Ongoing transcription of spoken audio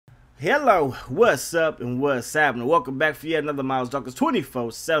Hello, what's up and what's happening? Welcome back for yet another Miles Dawkins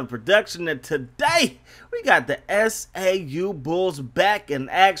 24/7 production, and today we got the SAU Bulls back in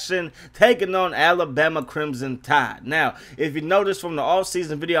action, taking on Alabama Crimson Tide. Now, if you noticed from the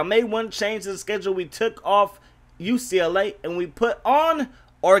off-season video, I made one change to the schedule. We took off UCLA and we put on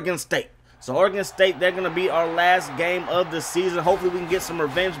Oregon State. So Oregon State, they're going to be our last game of the season. Hopefully we can get some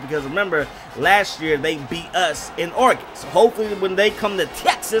revenge because remember, last year they beat us in Oregon. So hopefully when they come to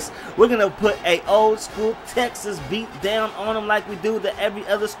Texas, we're going to put a old school Texas beat down on them like we do to every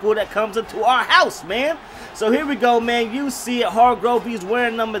other school that comes into our house, man. So here we go, man. You see it, Hargrove, he's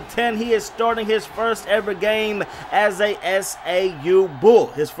wearing number 10. He is starting his first ever game as a SAU Bull.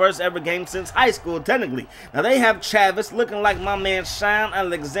 His first ever game since high school, technically. Now they have Chavis looking like my man Shine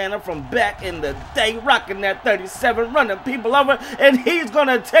Alexander from back in the day, rocking that 37, running people over, and he's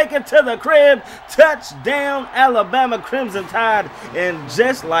gonna take it to the crib. Touchdown, Alabama Crimson Tide. And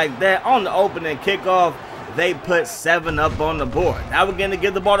just like that, on the opening kickoff, they put 7 up on the board. Now we're going to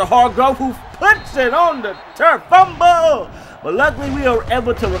give the ball to Hargrove, who puts it on the turf. Fumble! But luckily we were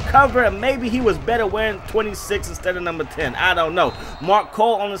able to recover, and maybe he was better wearing 26 instead of number 10. I don't know. Mark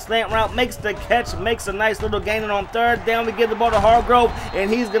Cole on the slant route makes the catch, makes a nice little gain, and on third down we give the ball to Hargrove,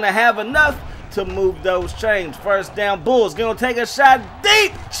 and he's going to have enough to move those chains. First down, Bulls going to take a shot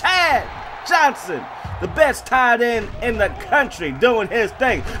deep. Chad Johnson, the best tight end in the country, doing his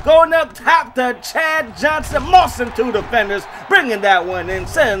thing. Going up top to Chad Johnson, mossing 2 defenders, bringing that one in,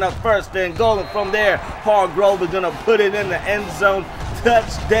 setting up first and goal. And from there, Hargrove is going to put it in the end zone.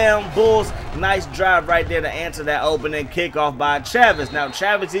 Touchdown, Bulls. Nice drive right there to answer that opening kickoff by Chavis. Now,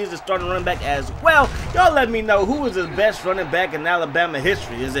 Chavis is the starting running back as well. Y'all let me know who is the best running back in Alabama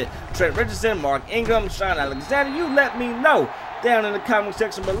history. Is it Trent Richardson, Mark Ingram, Shine Alexander? You let me know down in the comment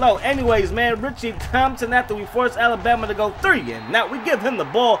section below. Anyways, man, Richie Thompson, after we force Alabama to go 3 in. Now we give him the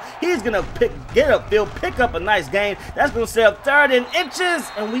ball. He's gonna get upfield, pick up a nice gain. That's gonna set up 3rd and inches,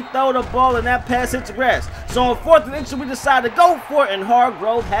 and we throw the ball, and that pass hits the grass. So on 4th and inches, we decide to go for it, and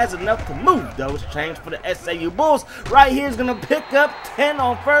Hargrove has enough to move those chains for the SAU Bulls. Right here is gonna pick up 10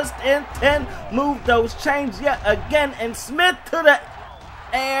 on 1st and 10. Move those chains yet again, and Smith to the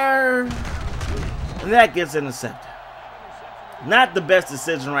air. And that gets intercepted. Not the best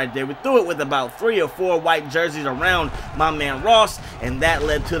decision right there. We threw it with about 3 or 4 white jerseys around my man Ross, and that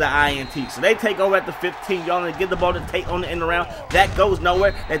led to the INT. So they take over at the 15-yard line, get the ball to Tate on the end around. That goes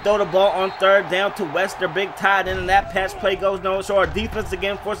nowhere. They throw the ball on 3rd down to West, their big tight end, and that pass play goes nowhere. So our defense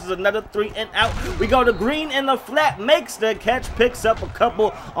again forces another 3 and out. We go to Green in the flat, makes the catch, picks up a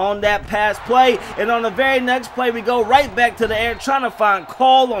couple on that pass play. And on the very next play, we go right back to the air, trying to find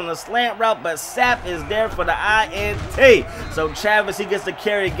Cole on the slant route, but Sapp is there for the INT. So Chavis, he gets to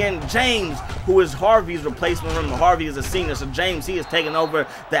carry again. James, who is Harvey's replacement. Remember, Harvey is a senior, so James, he is taking over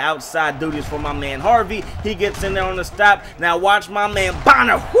the outside duties for my man Harvey. He gets in there on the stop. Now watch my man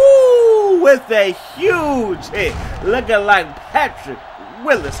Bonner, whoo, with a huge hit, looking like Patrick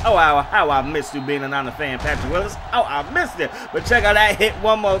Willis. Oh, how I missed you being a Niner fan, Patrick Willis. Oh, I missed it. But check out that hit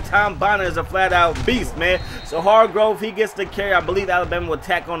one more time. Bonner is a flat-out beast, man. So Hargrove, he gets the carry. I believe Alabama will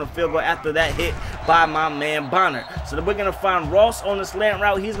tack on the field goal after that hit by my man Bonner. So then we're going to find Ross on the slant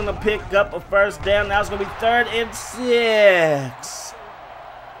route. He's going to pick up a 1st down. Now it's going to be 3rd and 6.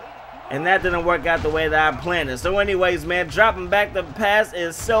 And that didn't work out the way that I planned it. So anyways, man, dropping back the pass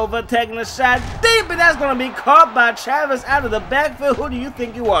is Silva, taking a shot deep, and that's going to be caught by Chavis out of the backfield. Who do you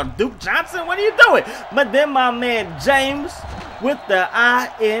think you are, Duke Johnson? What are you doing? But then my man James with the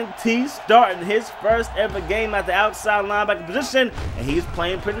INT, starting his first ever game at the outside linebacker position, and he's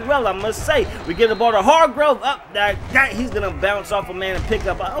playing pretty well, I must say. We get the ball to Hargrove, up there, he's going to bounce off a man and pick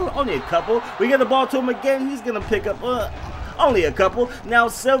up only a couple. We get the ball to him again, he's going to pick up only a couple. Now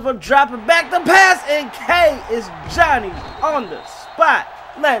Silva dropping back the pass, and K is Johnny on the spot.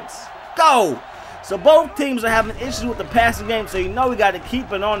 Let's go. So both teams are having issues with the passing game, so you know we got to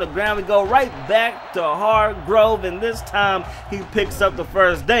keep it on the ground. We go right back to Hargrove, and this time he picks up the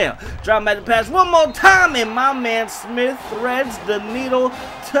 1st down. Drop back the pass one more time, and my man Smith threads the needle.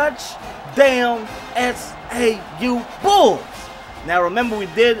 Touchdown, SAU Bulls. Now remember, we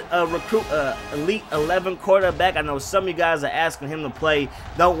did recruit Elite 11 quarterback. I know some of you guys are asking him to play,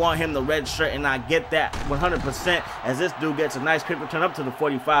 don't want him to red shirt, and I get that 100%, as this dude gets a nice quick return up to the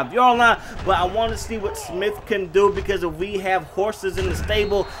 45-yard line. But I want to see what Smith can do, because if we have horses in the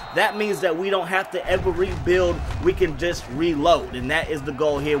stable, that means that we don't have to ever rebuild. We can just reload, and that is the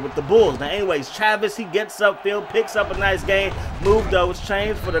goal here with the Bulls. Now anyways, Chavis, he gets upfield, picks up a nice gain, move those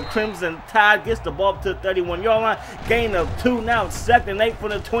chains for the Crimson Tide, gets the ball up to the 31-yard line, gain of 2. Now 2nd and 8 from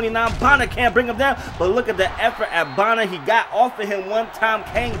the 29. Bonner can't bring him down, but look at the effort at Bonner. He got off of him one time,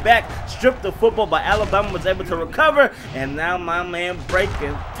 came back, stripped the football, but Alabama was able to recover, and now my man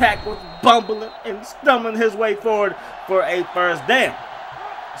breaking tackles, bumbling and stumbling his way forward for a first down.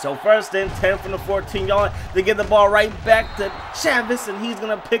 So 1st and 10 from the 14-yard. They get the ball right back to Chavis, and he's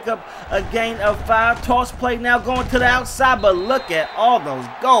going to pick up a gain of 5. Toss play now going to the outside, but look at all those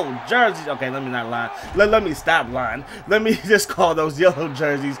gold jerseys. Okay, let me not lie. Let me stop lying. Let me just call those yellow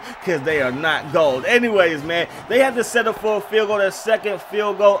jerseys because they are not gold. Anyways, man, they had to settle for a field goal, their 2nd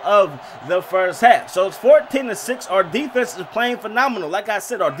field goal of the first half. So it's 14-6. Our defense is playing phenomenal. Like I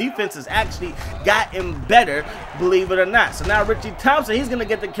said, our defense has actually gotten better, believe it or not. So now Richie Thompson, he's going to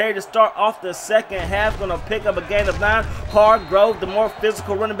get the carry to start off the 2nd half. Going to pick up a gain of 9. Hargrove, the more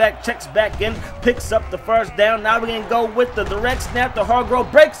physical running back, checks back in, picks up the first down. Now we're going to go with the direct snap to Hargrove,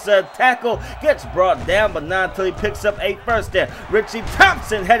 breaks a tackle, gets brought down, but not until he picks up a first down. Richie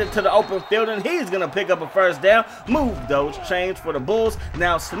Thompson headed to the open field, and he's going to pick up a first down. Move those chains for the Bulls.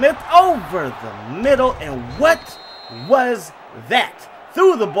 Now Smith over the middle, and what was that?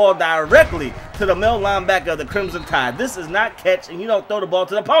 Threw the ball directly to the middle linebacker of the Crimson Tide. This is not catch, and you don't throw the ball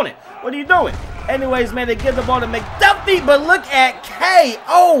to the opponent. What are you doing? Anyways, man, they give the ball to McDuffie, but look at K.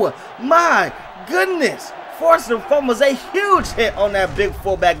 Oh, my goodness. Forced and fumbles, a huge hit on that big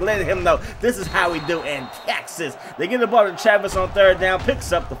fullback, letting him know this is how we do in Texas. They get the ball to Chavis on 3rd down,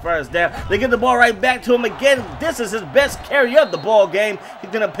 picks up the first down. They get the ball right back to him again. This is his best carry of the ball game. He's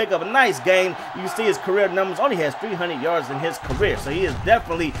going to pick up a nice gain. You see his career numbers, only has 300 yards in his career, so he is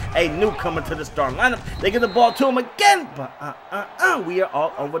definitely a newcomer to the starting lineup. They get the ball to him again, but we are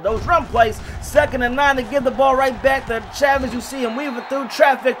all over those run plays. 2nd and 9, they give the ball right back to Chavis. You see him weaving through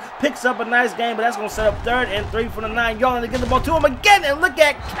traffic, picks up a nice gain, but that's going to set up 3rd and 3 from the 9-yard, and they get the ball to him again, and look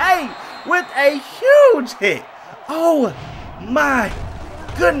at K with a huge hit. Oh my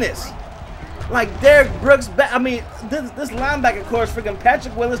goodness. Like Derek Brooks, I mean, this linebacker course, freaking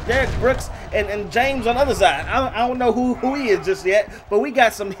Patrick Willis, Derek Brooks, and James on the other side. I don't know who he is just yet, but we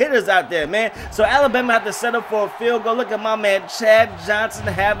got some hitters out there, man. So Alabama had to set up for a field goal. Look at my man Chad Johnson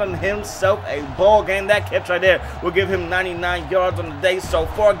having himself a ball game. That catch right there will give him 99 yards on the day so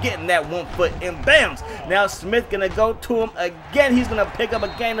far, getting that 1 foot in bounds. Now Smith gonna go to him again. He's gonna pick up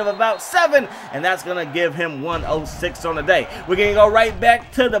a gain of about 7, and that's gonna give him 106 on the day. We're gonna go right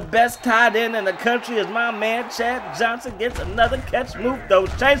back to the best tight end in the country as my man Chad Johnson gets another catch. Move those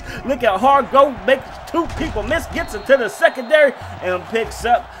chains. Look at Hargrove, makes 2 people miss, gets into the secondary, and picks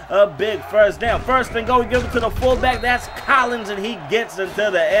up a big first down. 1st and go, we give it to the fullback. That's Collins, and he gets into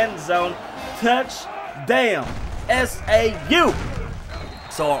the end zone. Touchdown, SAU.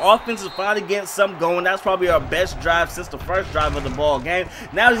 So our offense is finally getting something going. That's probably our best drive since the first drive of the ball game.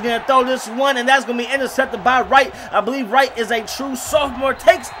 Now he's going to throw this one, and that's going to be intercepted by Wright. I believe Wright is a true sophomore.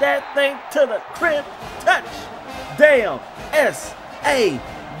 Takes that thing to the crib. Touchdown,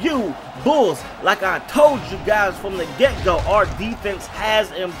 SAU Bulls. Like I told you guys from the get-go, our defense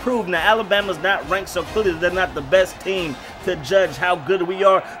has improved. Now, Alabama's not ranked, so clearly they're not the best team to judge how good we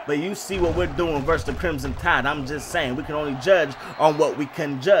are, but you see what we're doing versus the Crimson Tide. I'm just saying, we can only judge on what we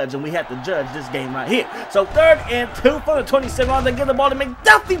can judge, and we have to judge this game right here. So 3rd and 2 from the 27. They get the ball to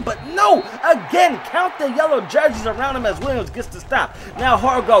McDuffie, but no, again, count the yellow jerseys around him as Williams gets to stop. Now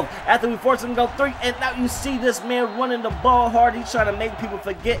Hargrove, after we force him to go 3, and now you see this man running the ball hard. He's trying to make people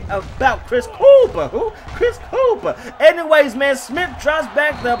forget about Chris Cooper. Who? Chris Cooper. Anyways, man, Smith drops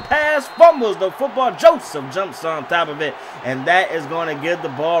back the pass, fumbles the football. Joseph jumps on top of it, and that is going to give the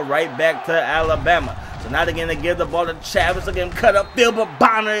ball right back to Alabama. So now they're going to give the ball to Chavis. Again, cut up field, but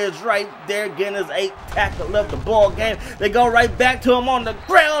Bonner is right there getting his 8th tackle of the ball game. They go right back to him on the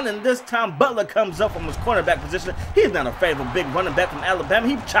ground, and this time Butler comes up from his cornerback position. He's not afraid of a big running back from Alabama.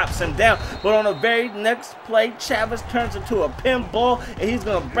 He chops him down, but on the very next play, Chavis turns into a pinball, and he's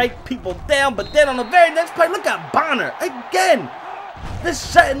going to break people down. But then on the very next play, look at Bonner again.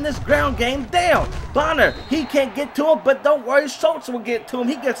 This shutting this ground game down. Bonner, he can't get to him, but don't worry, Schultz will get to him.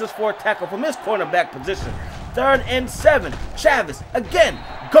 He gets his 4th tackle from his cornerback position. 3rd and 7. Chavis, again,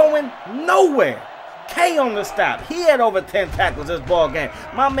 going nowhere. K on the stop. He had over 10 tackles this ball game.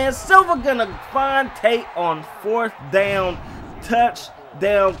 My man Silver gonna find Tate on 4th down.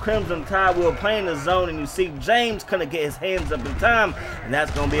 Touchdown, Crimson Tide. We were playing the zone, and you see James couldn't get his hands up in time, and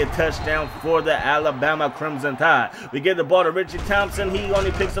that's going to be a touchdown for the Alabama Crimson Tide. We get the ball to Richie Thompson. He only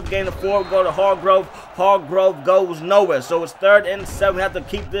picks up gain of 4. Go to Hargrove. Hargrove goes nowhere. So it's 3rd and 7. We have to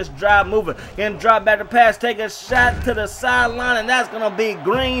keep this drive moving. Can drop back to pass, take a shot to the sideline, and that's going to be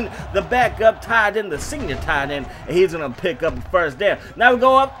Green, the backup tight end, the senior tight end, and he's going to pick up the first down. Now we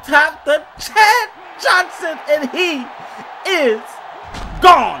go up top to Chad Johnson, and he is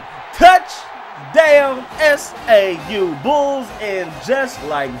gone. Touchdown SAU Bulls, and just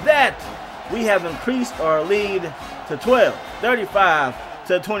like that, we have increased our lead to 12.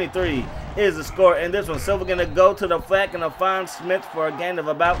 35-23 is the score in this one. Silver gonna go to the flat, gonna find Smith for a gain of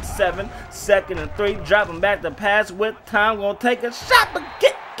about 7. 2nd and 3, dropping back the pass with time, gonna take a shot, but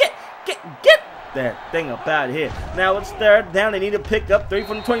get that thing up out of here. Now it's 3rd down. They need to pick up 3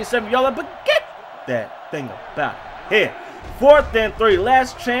 from the 27-yard, but get that thing up out here. 4th and 3,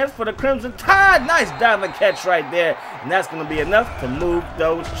 last chance for the Crimson Tide. Nice diving catch right there, and that's going to be enough to move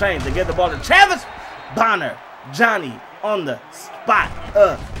those chains. To get the ball to Travis Bonner. Johnny on the spot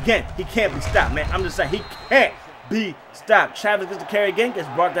again. He can't be stopped, man. I'm just saying, he can't be stopped. Travis gets the carry again, gets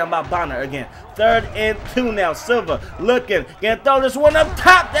brought down by Bonner again. 3rd and 2 now. Silver looking, gonna throw this one up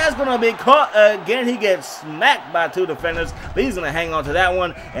top. That's gonna be caught again. He gets smacked by 2 defenders, but he's gonna hang on to that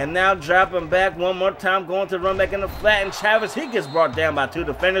one. And now dropping back one more time, going to run back in the flat, and Travis, he gets brought down by 2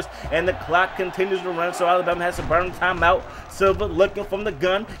 defenders, and the clock continues to run, so Alabama has to burn timeout. Silver looking from the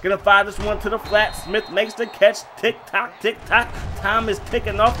gun, gonna fire this one to the flat. Smith makes the catch. Tick tock, tick tock. Time is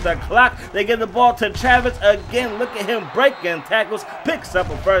ticking off the clock. They get the ball to Travis again. Look at him breaking tackles, picks up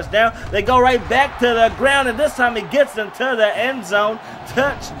a 1st down. They go right back to the ground, and this time he gets into the end zone.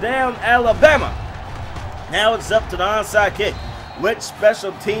 Touchdown Alabama. Now it's up to the onside kick. Which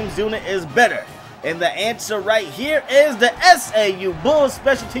special teams unit is better? And the answer right here is the SAU Bulls.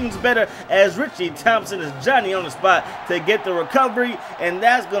 Special teams better, as Richie Thompson is Johnny on the spot to get the recovery. And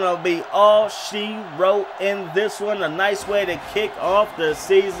that's going to be all she wrote in this one. A nice way to kick off the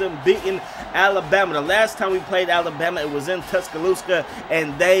season, beating Alabama. The last time we played Alabama, it was in Tuscaloosa,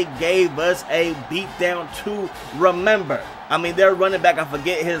 and they gave us a beatdown to remember. I mean, their running back, I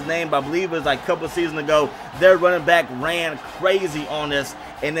forget his name, but I believe it was like a couple seasons ago, their running back ran crazy on us,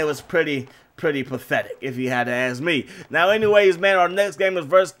 and it was pretty pathetic, if you had to ask me. Now, anyways, man, our next game is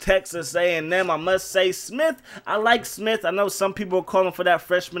versus Texas A&M. I must say, Smith, I like Smith. I know some people are calling for that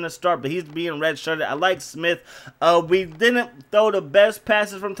freshman to start, but he's being redshirted. I like Smith. We didn't throw the best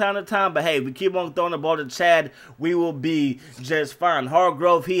passes from time to time, but hey, we keep on throwing the ball to Chad, we will be just fine.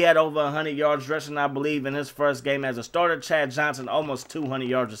 Hargrove, he had over 100 yards rushing, I believe, in his first game as a starter. Chad Johnson, almost 200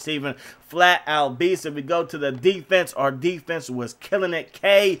 yards receiving. Flat out beast. If we go to the defense, our defense was killing it.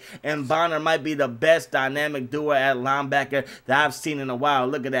 K and Bonner might be the best dynamic duo at linebacker that I've seen in a while.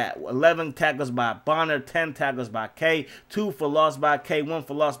 Look at that. 11 tackles by Bonner, 10 tackles by K, 2 for loss by K, 1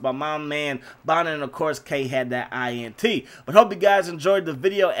 for loss by my man Bonner, and of course K had that INT. But hope you guys enjoyed the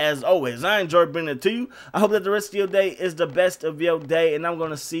video. As always, I enjoyed bringing it to you. I hope that the rest of your day is the best of your day, and I'm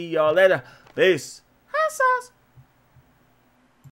going to see y'all later. Peace. Hot sauce.